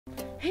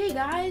Hey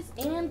guys,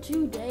 and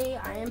today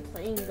I am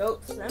playing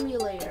Goat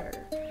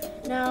Simulator.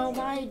 Now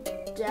my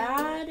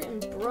dad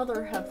and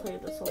brother have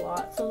played this a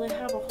lot, so they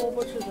have a whole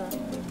bunch of the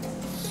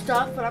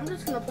stuff, but I'm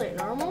just gonna play it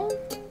normal.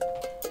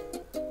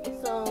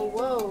 So,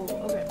 whoa,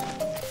 okay.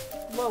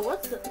 Whoa,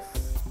 what's this?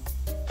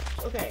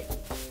 Okay,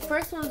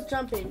 first one's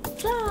jumping.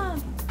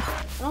 Jump!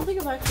 I don't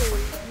think I've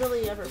actually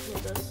really ever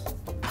played this.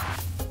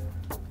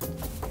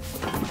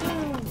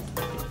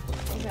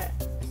 Okay,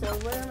 so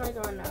where am I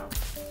going now?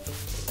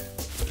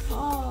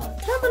 Oh,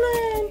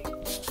 trampoline!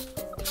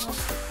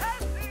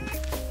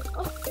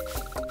 Oh.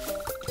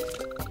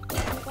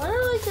 What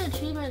are like the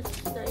achievements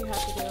that you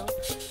have to do?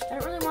 I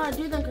don't really want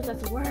to do them because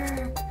that's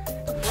work.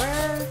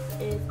 Work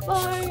is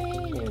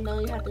boring, even though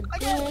you have to do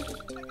it.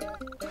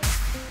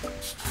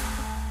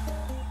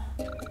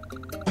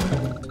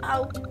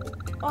 Ow!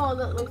 Oh,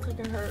 that looks like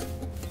it hurt.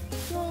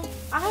 So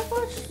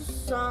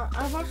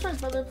I've watched my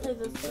brother play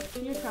this a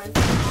few times.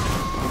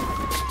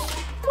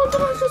 What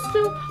did I just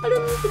do? I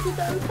didn't mean to do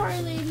that. I'm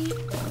sorry, lady.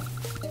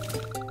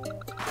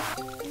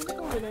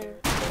 Over there.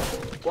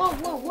 Whoa,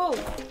 whoa, whoa.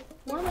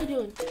 What am I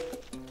doing?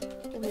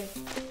 Okay.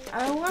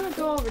 I want to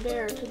go over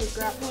there to the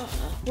grab.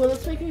 Will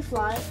this make me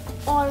fly?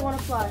 Oh, I want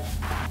to fly.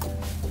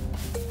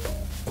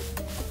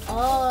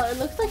 Oh, it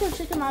looks like I'm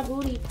shaking my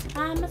booty.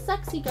 I'm a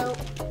sexy goat.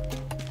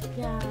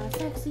 Yeah,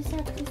 sexy,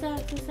 sexy,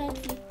 sexy,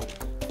 sexy.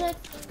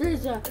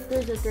 There's a.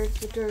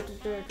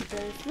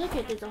 Look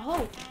at, there's a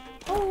hole.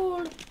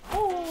 Hole.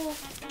 Oh,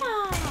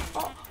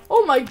 ah,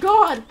 oh my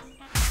god!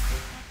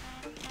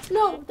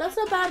 No, that's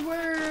a bad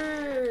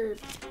word.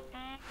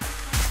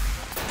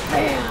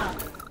 Bam!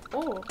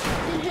 Oh,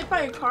 did hit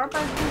by a car?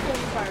 But I didn't get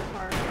hit by a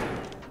car.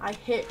 I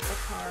hit a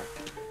car.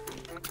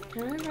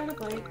 Can I ride a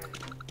bike?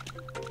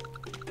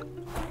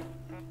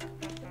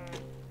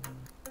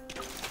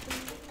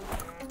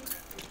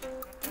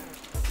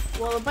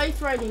 Well, the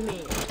bike's riding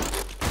me.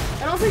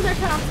 I don't think that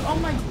counts. Oh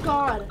my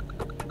god.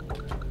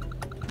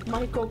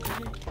 Michael.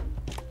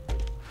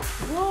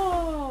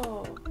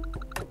 Whoa!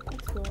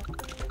 That's cool.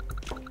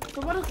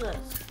 So what is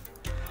this?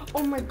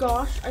 Oh my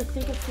gosh, I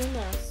think I've seen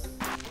this.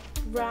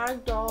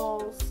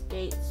 Ragdoll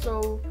skate.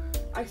 So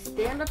I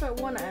stand up at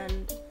one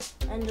end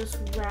and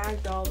just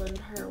ragdoll the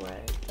entire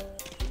way.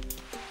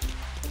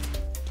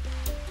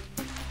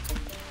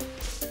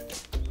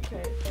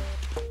 Okay.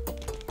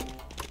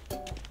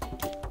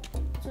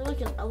 Is there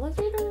like an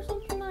elevator or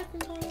something that I can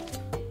go on?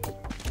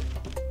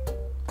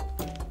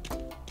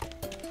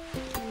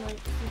 I'm like,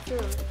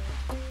 sincerely.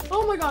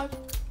 Oh my god!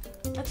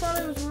 I thought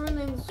I was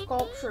ruining the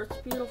sculpture.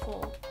 It's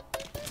beautiful.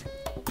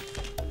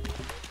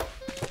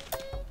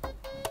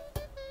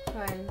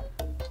 Fine.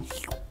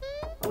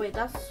 Oh wait,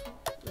 that's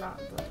not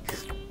good.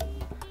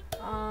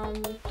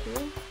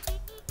 Okay.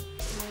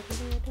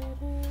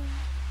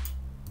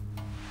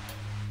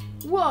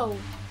 Whoa!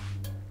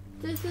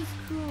 This is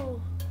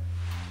cool.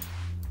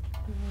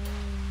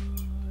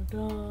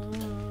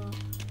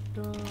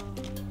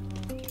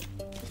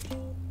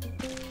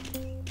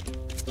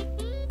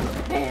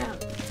 Bam!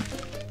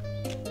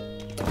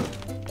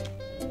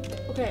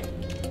 Okay.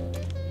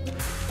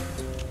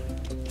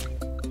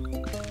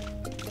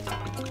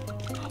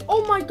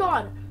 Oh my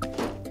god!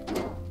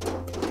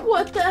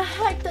 What the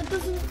heck? That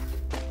doesn't...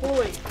 Oh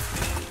wait.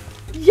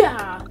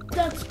 Yeah,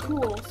 that's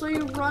cool. So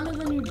you run and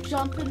then you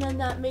jump and then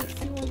that makes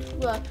you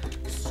into a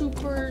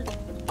super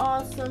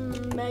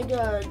awesome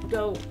mega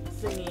goat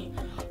thingy.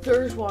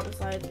 There's water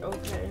slides,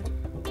 okay.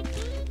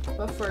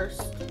 But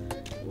first,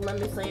 let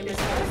me say this.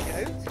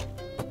 Goat?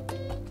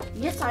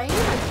 Yes, I am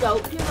a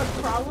goat. Do you have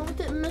a problem with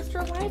it,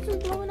 mister? Why is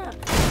it blowing up?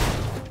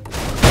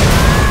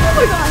 Oh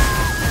my god!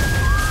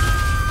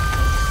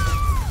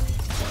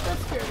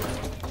 That's scary.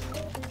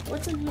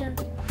 What's in here?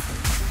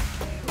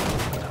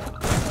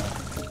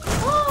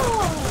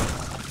 Oh!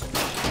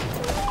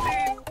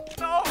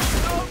 No,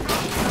 no,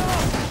 no,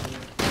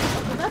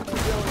 Okay, that's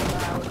really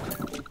loud.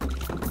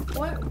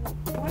 What?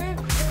 Where?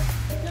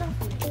 Get off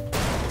me.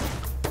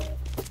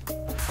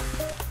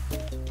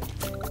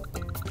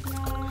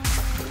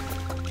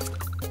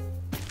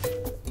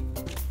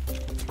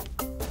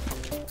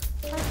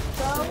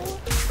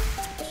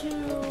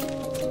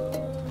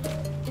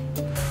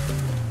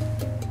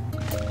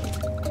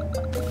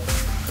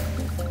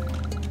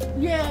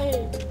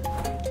 Yay!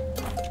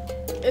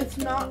 It's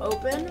not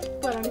open,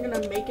 but I'm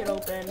gonna make it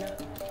open.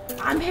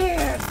 I'm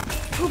here!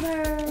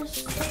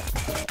 Poopers!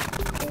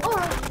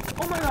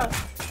 Oh my god!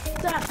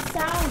 That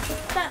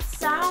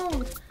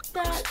sound!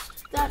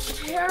 That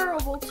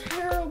terrible,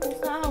 terrible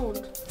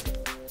sound!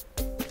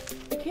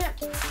 I can't...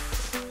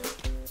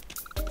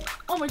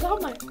 Oh my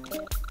god,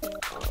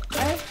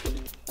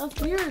 that's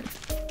weird.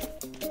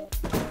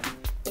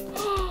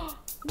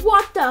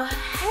 What the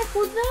heck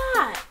was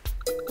that?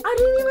 I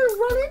didn't even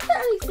run into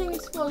anything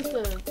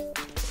explosive.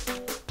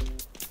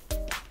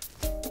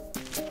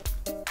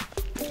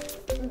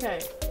 Okay.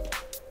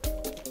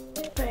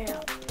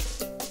 Bam.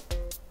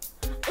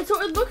 And so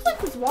it looks like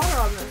there's water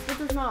on this, but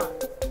there's not.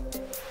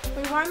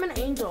 Wait, why am I an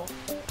angel?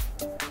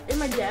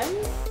 Am I dead?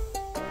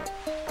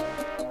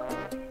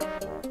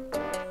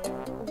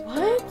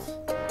 What?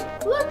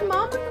 Look, look,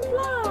 Mom, I can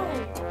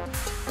fly.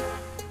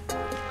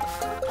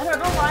 I don't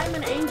know why I'm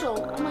an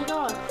angel. Oh my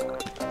gosh.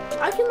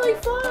 I can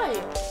like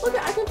fly. Look,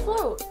 I can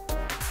float.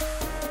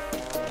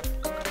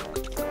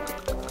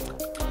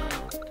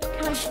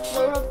 Can I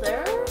float up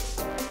there?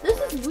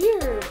 This is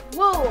weird.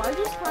 Whoa, I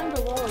just climbed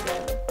a wall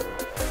again.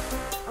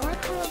 I want to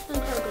climb up the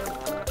entire building.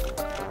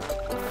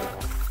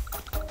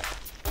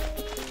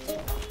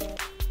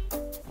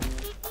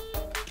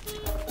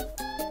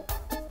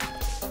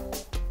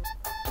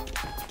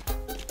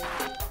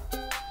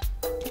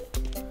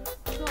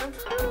 So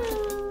I've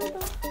heard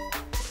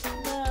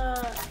the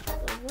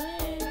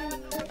way.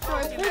 So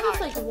I played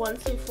this like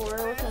once before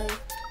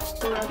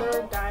with my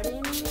brother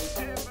guiding me,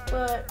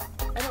 but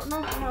I don't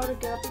know how to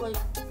get up like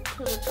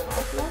to the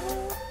top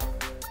level.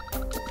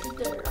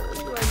 There,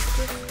 do I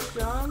just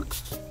jump?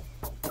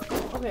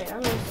 Okay,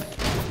 I'm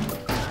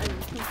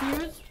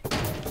confused.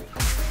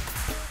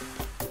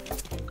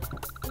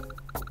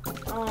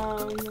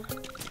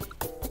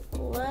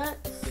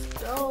 Let's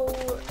go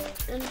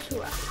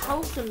into a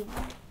house and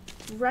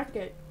wreck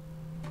it.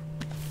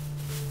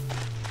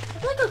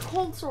 It's like a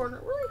cold sore and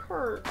it really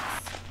hurts.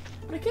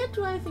 But I can't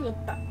do anything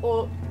about.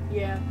 Oh,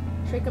 yeah.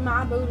 Shaking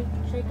my booty,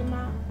 shaking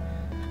my.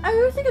 I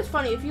always think it's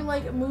funny if you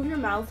like move your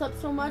mouth up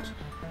so much,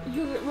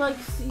 you like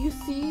you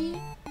see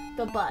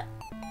the butt.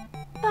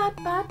 Up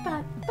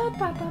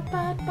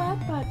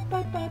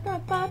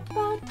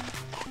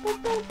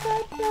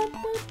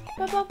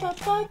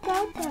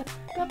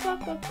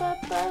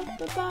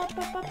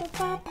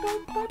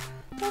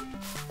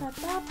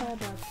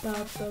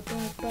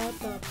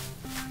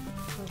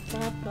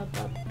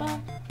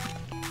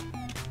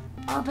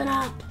and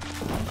up.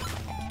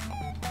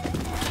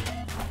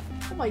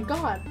 Oh my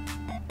god.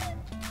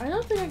 I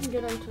don't think I can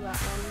get into that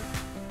one.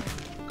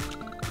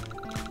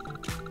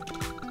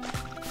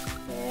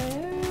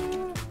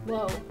 There.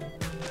 Whoa.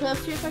 So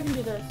let's see if I can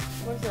do this.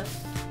 What is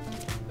this?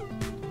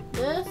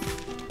 This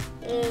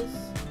is...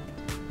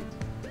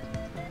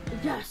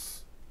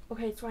 Yes!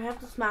 Okay, so I have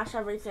to smash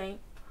everything.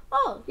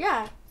 Oh,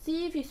 yeah.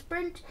 See, if you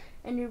sprint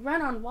and you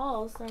run on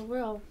walls, they're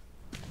real.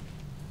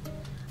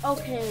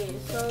 Okay,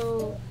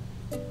 so...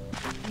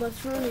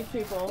 Let's ruin these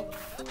people.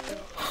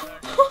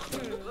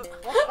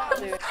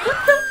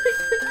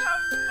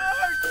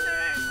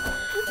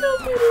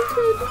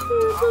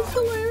 That's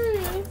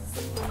hilarious.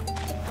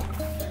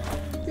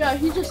 Yeah,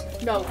 he just,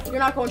 no, you're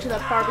not going to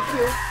that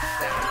barbecue.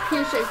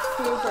 Pea-shaped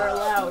foods are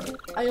allowed.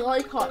 I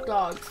like hot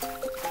dogs.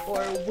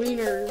 Or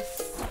wieners.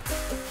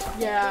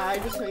 Yeah, I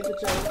just made the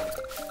joke.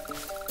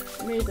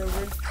 Made the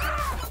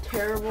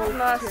terrible,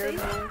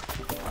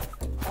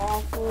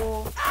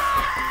 awful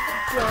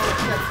joke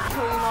that's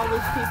killing all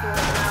these people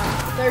right now.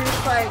 They're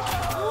just like,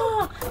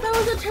 oh, that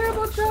was a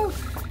terrible joke.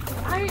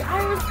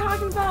 I was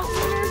talking about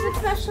winners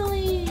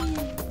especially.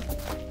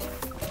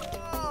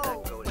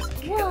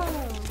 Whoa.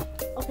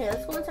 Okay,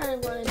 let's go inside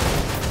and run into.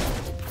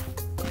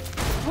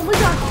 Oh my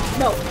god,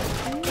 no.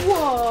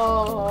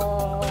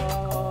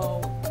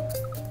 Whoa.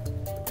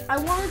 I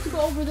wanted to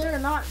go over there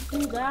and not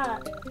do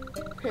that.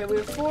 Okay, we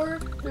have 4,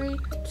 3, 2,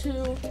 2,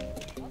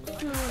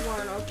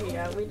 1. Okay,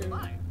 yeah, we didn't.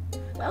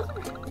 That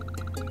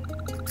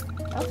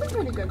was a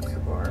pretty good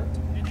score.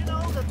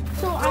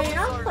 So I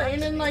am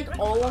playing in like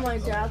all of my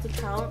dad's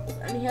accounts,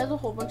 and he has a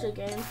whole bunch of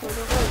games. So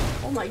they're like,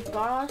 oh my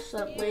gosh,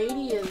 that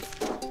lady has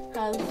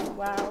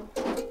wow.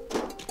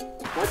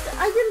 What?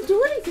 I didn't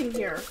do anything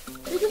here.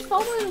 They just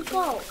fell by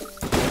themselves.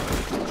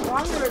 Well,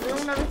 I'm gonna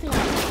ruin everything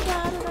else.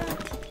 Yeah.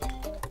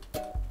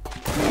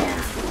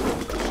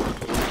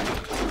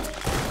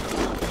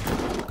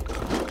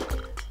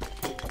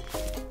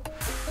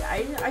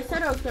 I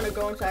said I was gonna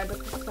go inside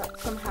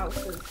some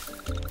houses. So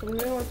I'm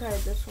gonna go inside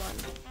this one.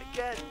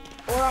 Again.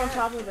 Or on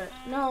top of it.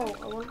 No,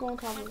 I won't go on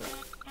top of it.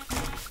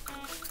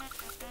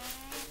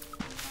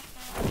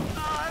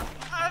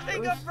 I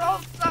think I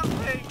broke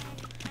something.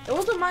 It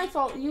wasn't my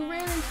fault. You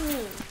ran into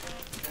me.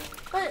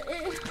 But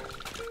I want to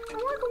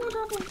go on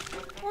top of.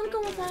 I want to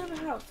go inside of the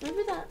house.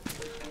 Maybe that.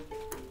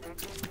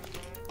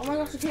 Oh my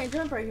gosh! I can't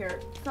jump right here.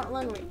 It's not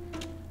letting me.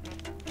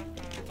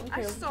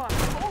 Okay. I saw a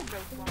hole go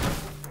far.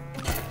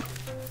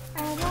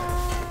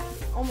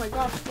 Oh my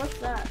gosh! What's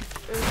that?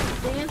 There's a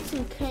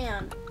dancing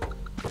can.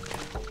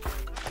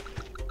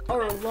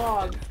 Or a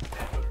log.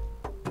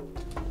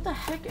 What the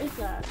heck is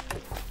that?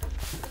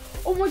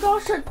 Oh my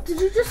gosh, did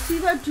you just see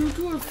that dude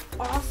do an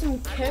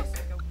awesome kick?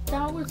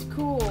 That was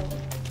cool.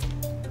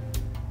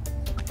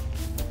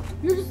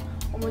 You're just,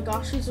 oh my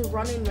gosh, he's a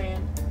running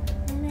man.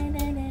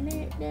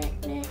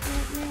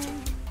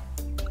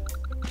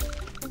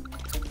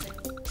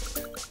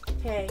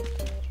 Okay.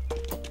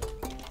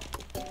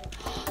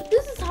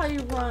 This is how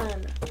you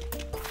run.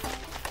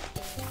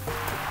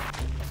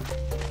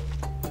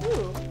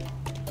 Ooh.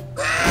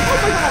 Oh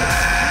my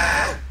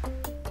god!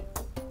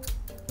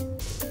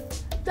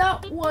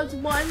 That was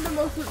 1, the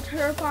most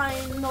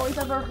terrifying noise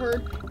I've ever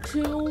heard.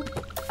 2,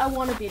 I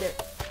want to beat it.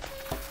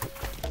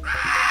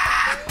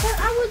 But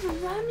I was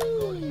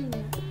running.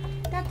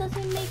 That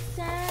doesn't make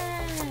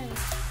sense.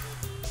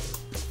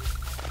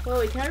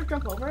 Wait, can I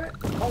jump over it?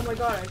 Oh my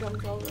god, I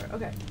jumped over it.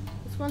 Okay,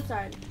 let's go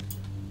inside.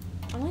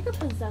 I'm like a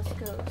possessed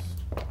ghost.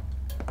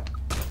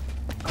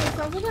 It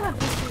sounds like I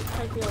have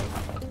high feelings.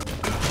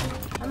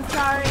 I'm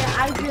sorry,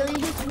 I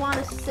really just want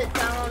to sit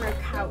down on her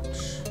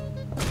couch.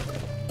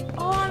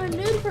 Oh, I'm in the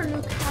mood for a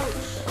new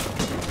couch.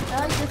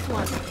 I like this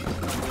one.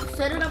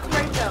 Set it up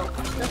right though.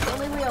 That's the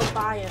only way I'll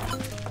buy it.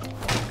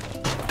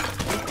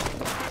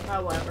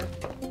 Oh, whatever.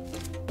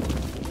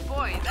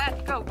 Boy,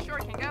 that goat sure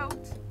can goat.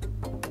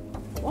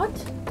 What?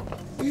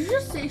 Did you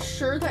just say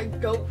sure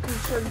that goat can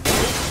sure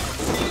goat?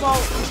 Well,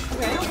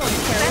 okay, I don't really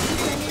care what you're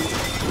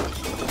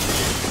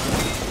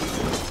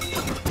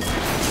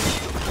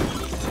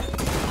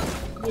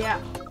saying. Yeah.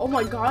 Oh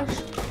my gosh.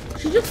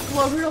 She just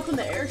floated up in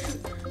the air.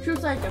 She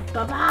was like,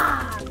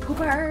 bye-bye,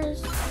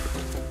 poopers.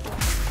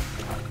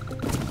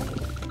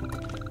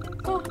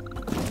 Oh,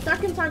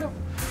 stuck inside of...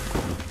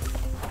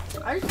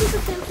 I just did the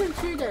same thing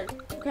she did.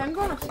 Okay, I'm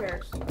going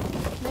upstairs.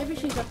 Maybe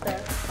she's up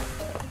there.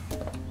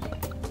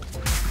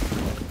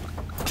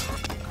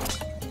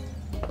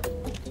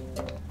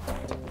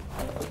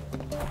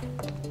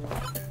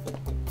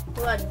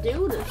 Well, that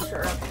dude is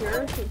sure up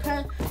here.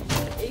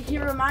 He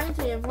reminds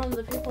me of one of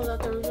the people that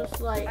there was just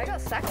like... I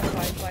got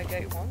sacrificed by a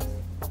goat once.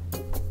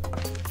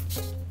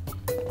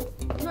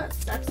 You got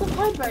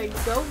sacrificed by a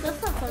goat?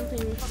 That's not something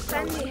you should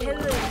Sen i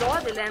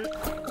helvete.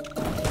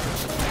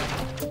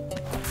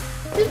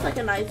 Seems like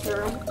a nice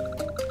room.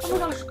 Oh my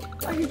gosh,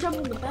 I can jump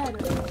on the bed.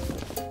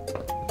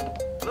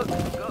 Look,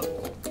 go.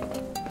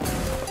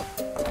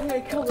 I'm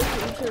gonna kill this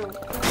thing too.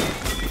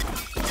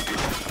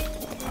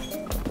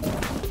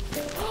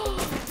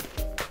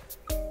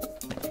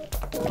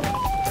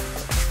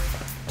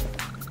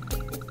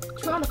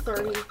 2 out of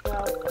 30,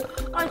 though.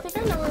 Oh, I think I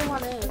know where the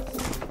one is.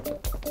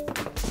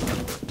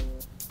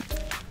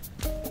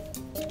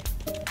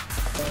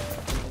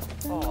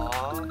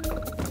 Aww.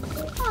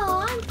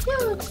 Oh, I'm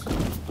cute.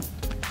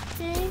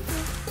 Thank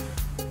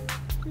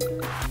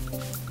you.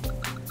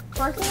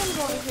 First, I'm gonna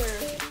go over here.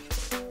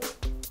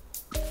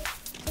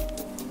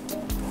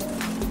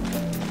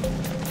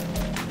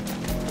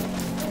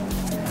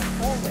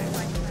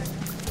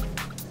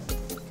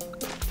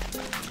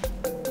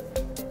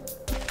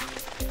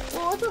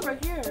 Well, what's over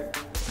here?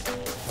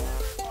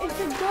 It's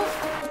a goat.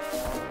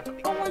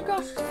 Oh my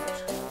gosh.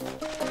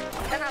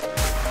 Cannot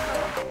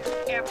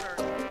ever.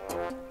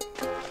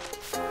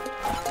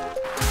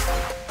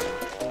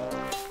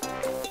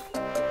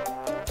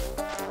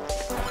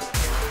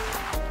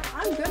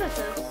 I'm good at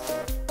this.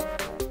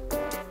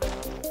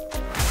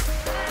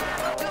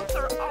 Goats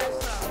are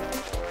awesome.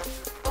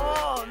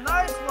 Oh,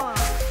 nice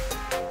one.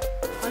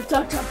 I'm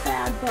such a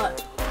bad butt.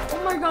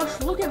 Oh my gosh,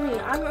 look at me.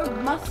 I'm a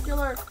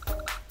muscular.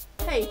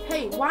 Hey,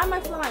 hey, why am I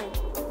flying?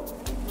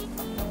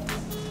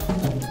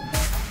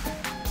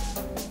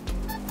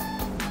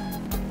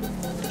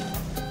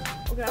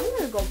 Okay, I'm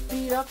gonna go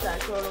beat up that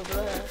goat over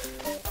there.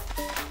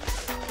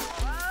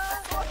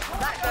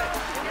 That goat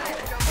is the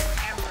goat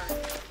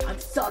ever. I'm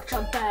such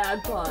a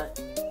bad butt.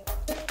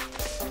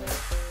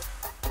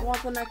 I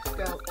want the next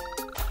goat.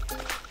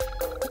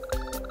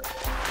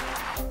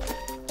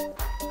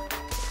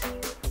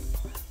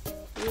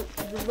 You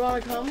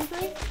wanna come with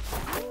me?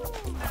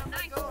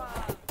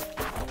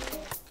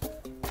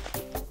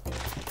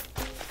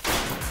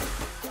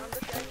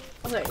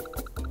 Okay,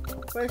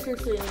 where's your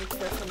city needs to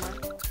go somewhere?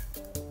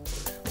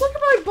 Look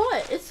at my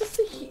butt! It's just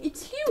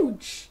it's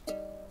huge!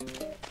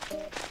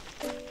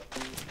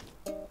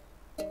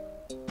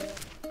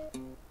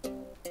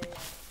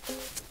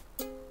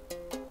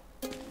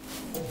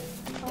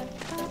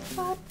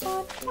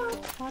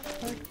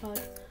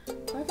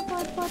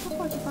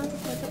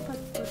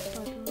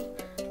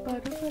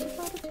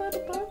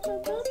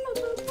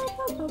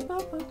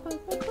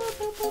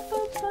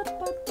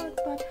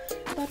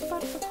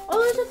 Oh,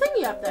 there's a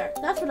thingy up there.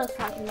 That's what I was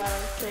talking about, I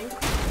think.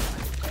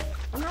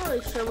 I'm not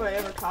really sure what I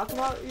ever talk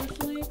about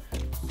usually,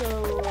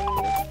 so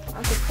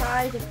I'm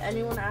surprised if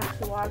anyone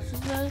actually watches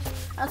this.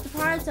 I'm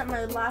surprised that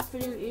my last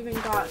video even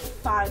got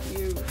 5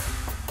 views.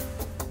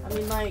 I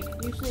mean, like,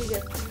 usually it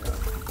gets 0.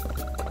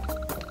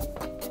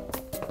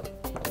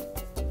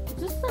 Is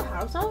this the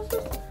house I was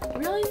just...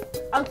 Really?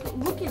 I was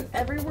looking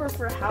everywhere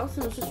for a house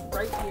and it was just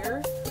right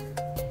here.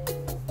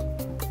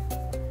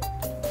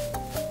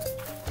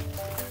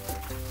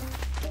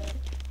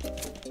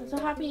 I'm so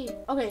happy.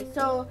 Okay,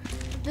 so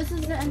this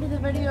is the end of the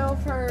video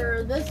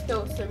for this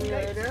goat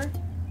simulator.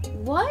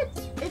 What?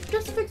 It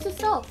just fixed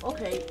itself.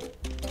 Okay.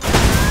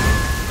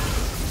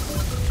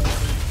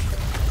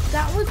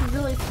 That was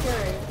really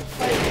scary.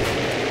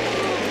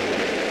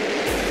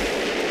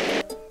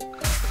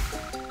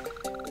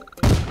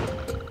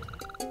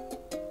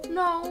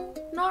 No,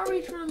 not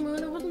reach for the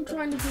moon. I wasn't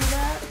trying to do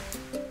that.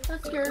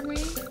 That scared me.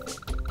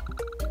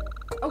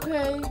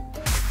 Okay.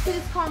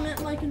 Please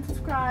comment, like, and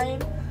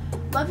subscribe.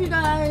 Love you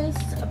guys.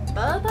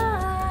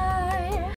 Bye-bye.